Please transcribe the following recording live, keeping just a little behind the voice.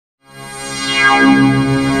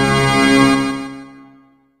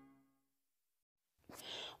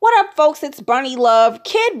up, folks? It's Bunny Love.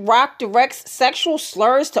 Kid Rock directs sexual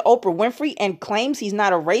slurs to Oprah Winfrey and claims he's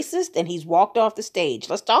not a racist, and he's walked off the stage.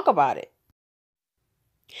 Let's talk about it.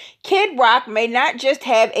 Kid Rock may not just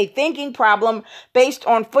have a thinking problem based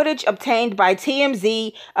on footage obtained by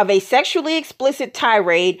TMZ of a sexually explicit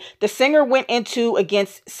tirade the singer went into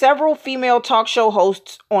against several female talk show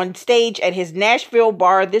hosts on stage at his Nashville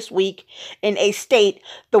bar this week in a state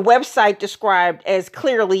the website described as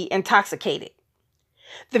clearly intoxicated.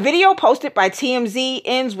 The video posted by TMZ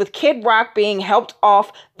ends with Kid Rock being helped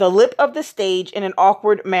off the lip of the stage in an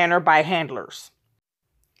awkward manner by handlers.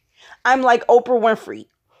 "I'm like Oprah Winfrey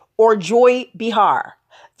or Joy Behar.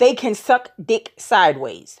 They can suck dick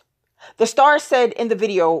sideways," the star said in the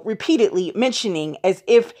video, repeatedly mentioning as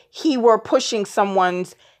if he were pushing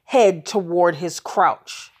someone's head toward his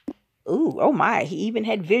crouch. Ooh, oh my, he even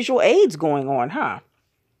had visual aids going on, huh?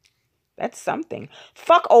 That's something.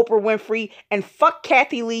 "Fuck Oprah Winfrey and fuck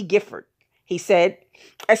Kathie Lee Gifford," he said,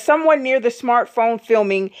 as someone near the smartphone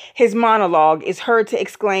filming his monologue is heard to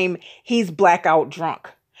exclaim he's blackout drunk.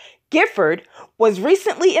 Gifford was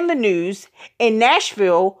recently in the news in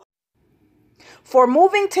Nashville for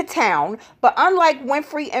moving to town, but unlike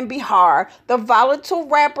Winfrey and Behar, the volatile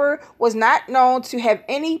rapper was not known to have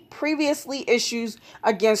any previously issues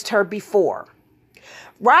against her before.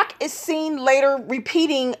 Rock is seen later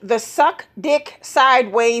repeating the "suck dick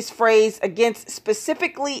sideways" phrase against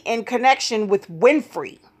specifically in connection with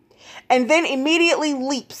Winfrey, and then immediately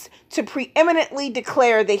leaps to preeminently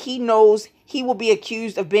declare that he knows he will be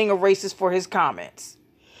accused of being a racist for his comments.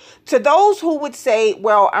 To those who would say,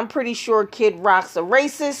 well, I'm pretty sure Kid Rock's a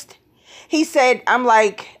racist, he said, "I'm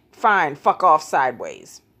like, fine, fuck off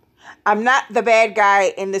sideways. I'm not the bad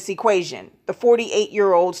guy in this equation," the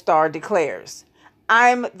 48-year-old star declares.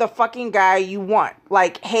 "I'm the fucking guy you want.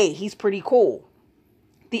 Like, hey, he's pretty cool."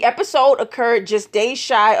 The episode occurred just days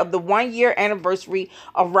shy of the 1-year anniversary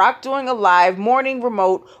of Rock doing a live morning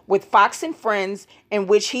remote with Fox and Friends, in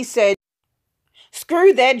which he said,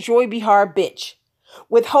 "Screw that Joy Behar bitch,"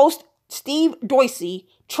 with host Steve Doisy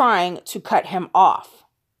trying to cut him off.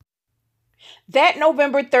 That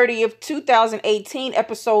November 30th, 2018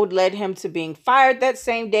 episode led him to being fired that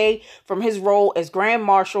same day from his role as Grand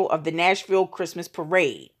Marshal of the Nashville Christmas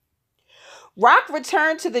Parade. Rock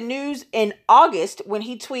returned to the news in August when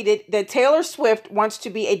he tweeted that Taylor Swift wants to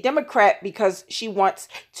be a Democrat because she wants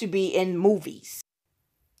to be in movies.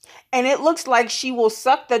 And it looks like she will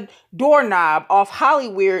suck the doorknob off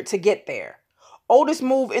Hollywood to get there. Oldest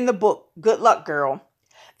move in the book. Good luck, girl.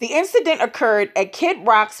 The incident occurred at Kid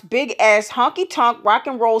Rock's big-ass honky-tonk rock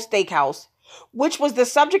and roll steakhouse, which was the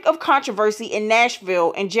subject of controversy in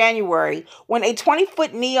Nashville in January when a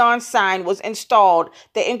 20-foot neon sign was installed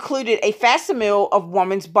that included a facsimile of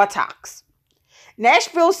woman's buttocks.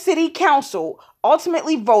 Nashville City Council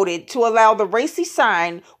ultimately voted to allow the racy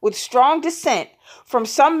sign with strong dissent from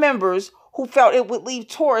some members who felt it would leave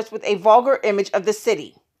tourists with a vulgar image of the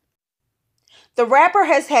city. The rapper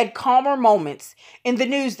has had calmer moments in the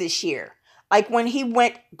news this year, like when he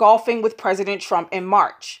went golfing with President Trump in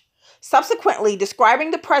March, subsequently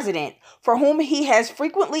describing the president, for whom he has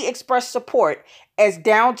frequently expressed support, as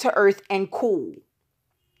down-to-earth and cool.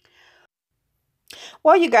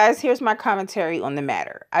 Well, you guys, here's my commentary on the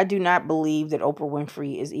matter. I do not believe that Oprah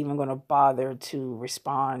Winfrey is even going to bother to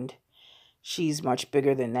respond. She's much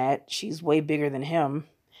bigger than that. She's way bigger than him,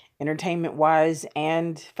 entertainment-wise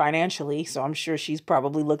and financially. So I'm sure she's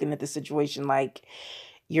probably looking at the situation like,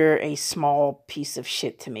 you're a small piece of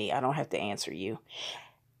shit to me. I don't have to answer you.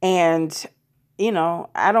 And, you know,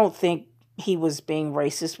 I don't think he was being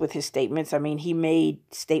racist with his statements. I mean, he made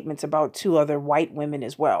statements about 2 other white women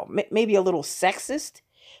as well. Maybe a little sexist,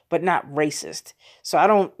 but not racist. So I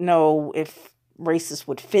don't know if racist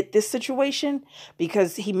would fit this situation,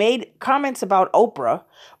 because he made comments about Oprah,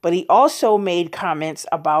 but he also made comments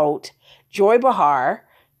about Joy Behar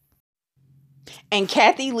and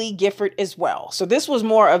Kathie Lee Gifford as well. So this was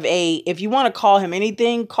more of a, if you want to call him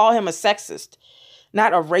anything, call him a sexist,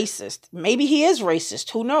 not a racist. Maybe he is racist,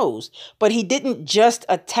 who knows? But he didn't just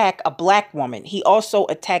attack a black woman. He also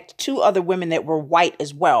attacked 2 other women that were white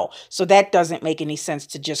as well. So that doesn't make any sense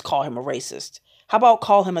to just call him a racist. How about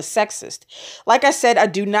call him a sexist? Like I said, I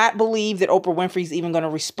do not believe that Oprah Winfrey's even going to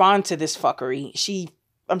respond to this fuckery.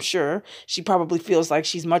 I'm sure she probably feels like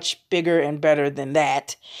she's much bigger and better than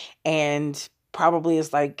that. And probably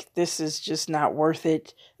is like, this is just not worth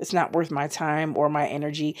it. It's not worth my time or my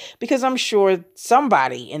energy, because I'm sure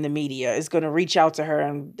somebody in the media is going to reach out to her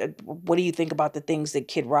and, what do you think about the things that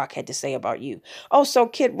Kid Rock had to say about you? Oh, so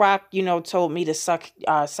Kid Rock, told me to suck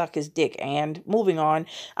his dick. And moving on,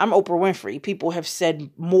 I'm Oprah Winfrey. People have said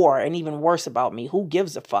more and even worse about me. Who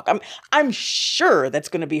gives a fuck? I'm sure that's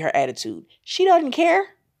going to be her attitude. She doesn't care.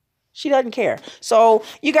 She doesn't care. So,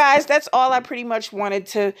 you guys, that's all I pretty much wanted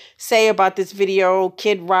to say about this video.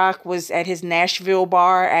 Kid Rock was at his Nashville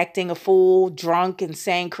bar acting a fool, drunk, and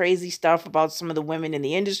saying crazy stuff about some of the women in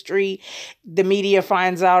the industry. The media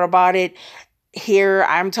finds out about it. Here,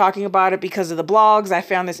 I'm talking about it because of the blogs. I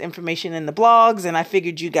found this information in the blogs, and I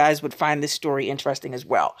figured you guys would find this story interesting as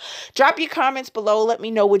well. Drop your comments below. Let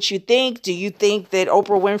me know what you think. Do you think that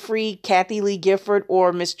Oprah Winfrey, Kathie Lee Gifford,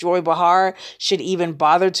 or Miss Joy Behar should even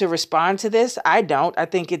bother to respond to this? I don't. I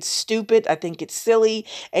think it's stupid. I think it's silly.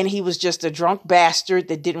 And he was just a drunk bastard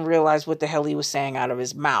that didn't realize what the hell he was saying out of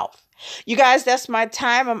his mouth. You guys, that's my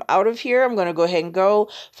time. I'm out of here. I'm going to go ahead and go.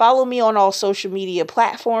 Follow me on all social media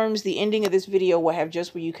platforms. The ending of this video will have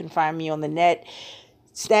just where you can find me on the net.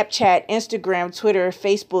 Snapchat, Instagram, Twitter,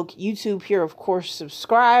 Facebook, YouTube. Here, of course,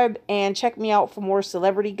 subscribe and check me out for more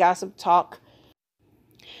celebrity gossip talk,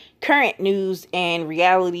 current news, and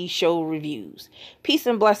reality show reviews. Peace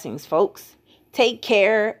and blessings, folks. Take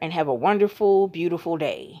care and have a wonderful, beautiful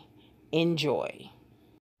day. Enjoy.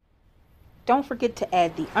 Don't forget to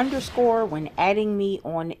add the underscore when adding me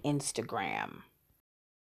on Instagram.